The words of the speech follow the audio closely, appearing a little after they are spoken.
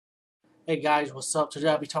Hey guys, what's up? Today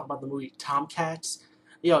I'll be talking about the movie Tomcats.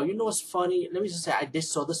 Yo, you know what's funny? Let me just say I did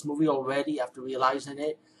saw this movie already after realizing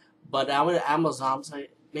it, but I went to Amazon, so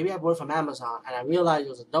maybe I bought it from Amazon, and I realized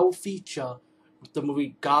there was a double feature with the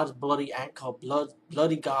movie God's Bloody Anchor,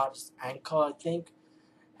 Bloody God's Anchor, I think,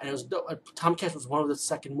 and it was Tomcats was one of the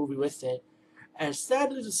second movie with it, and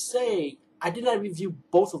sadly to say, I did not review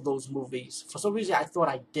both of those movies. For some reason, I thought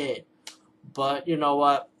I did, but you know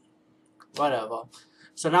what? Whatever.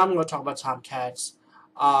 So now I'm going to talk about Tomcats.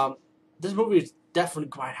 Um, this movie is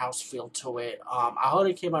definitely grindhouse feel to it. I heard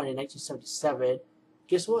it came out in 1977.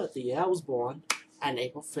 Guess what? The year I was born, and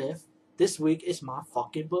April 5th. This week is my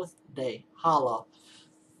fucking birthday. Holla.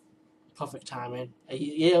 Perfect timing. The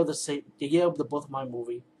year of the both of my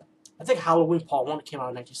movie. I think Halloween Part 1 came out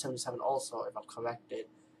in 1977 also, if I'm corrected.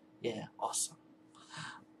 Yeah, awesome.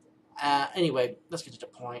 Anyway, let's get to the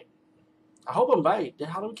point. I hope I'm right. Did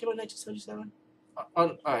Halloween came out in 1977?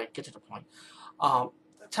 Alright, get to the point. Um,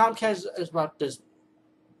 Tomcats is about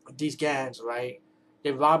these gangs, right?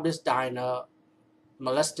 They robbed this diner,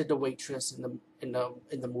 molested the waitress in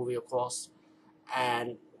the movie, of course.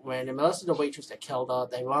 And when they molested the waitress, they killed her.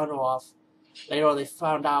 They run off. Later on, they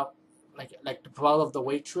found out, like the brother of the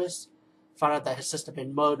waitress, found out that his sister had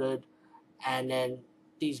been murdered, and then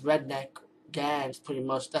these redneck gangs, pretty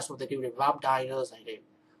much, that's what they do. They rob diners and they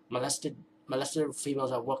molested molested females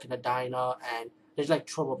that work in the diner, and they're like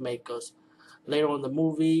troublemakers. Later on in the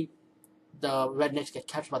movie, the rednecks get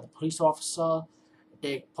captured by the police officer.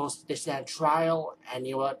 They stand trial, and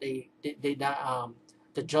you know what? They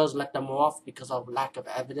the judge let them off because of lack of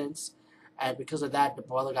evidence, and because of that, the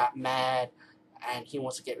brother got mad, and he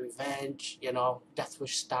wants to get revenge. You know, Death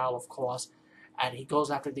Wish style, of course, and he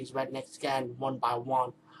goes after these rednecks again one by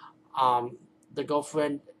one. Um, the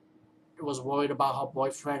girlfriend was worried about her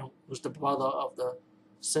boyfriend, who's the brother of the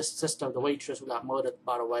sister of the waitress who got murdered,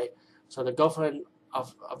 by the way. So the girlfriend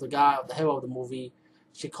of the guy, of the hero of the movie,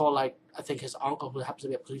 she called, like, I think his uncle, who happens to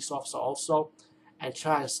be a police officer also, and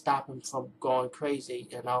trying to stop him from going crazy,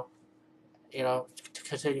 to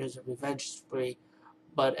continue his revenge spree.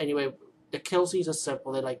 But anyway, the kill scenes are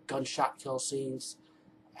simple. They're like gunshot kill scenes,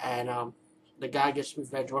 and the guy gets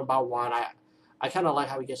revenge one by one. I kind of like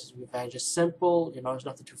how he gets his revenge. It's simple, it's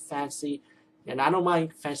nothing too fancy, and I don't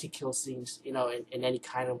mind fancy kill scenes, in any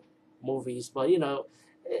kind of movies. But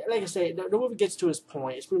like I say, the movie gets to its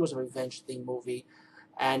point. It's pretty much a revenge themed movie,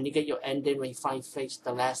 and you get your ending when you finally face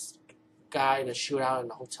the last guy in a shootout in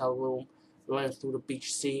the hotel room, running through the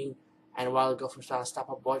beach scene, and while the girlfriend's trying to stop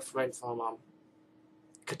her boyfriend from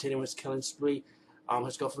continuing his killing spree,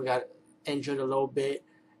 his girlfriend got injured a little bit,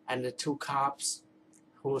 and the two cops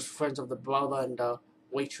who was friends of the brother and the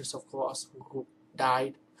waitress, of course, who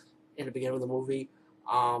died in the beginning of the movie.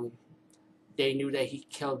 Um, they knew that he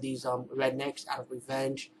killed these rednecks out of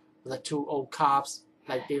revenge. The two old cops,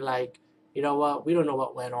 you know what? We don't know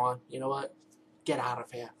what went on. You know what? Get out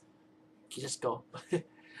of here. You just go.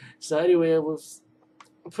 So anyway, it was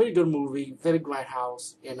a pretty good movie. Very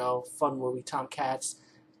grindhouse. Fun movie. Tomcats.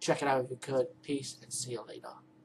 Check it out if you could. Peace and see you later.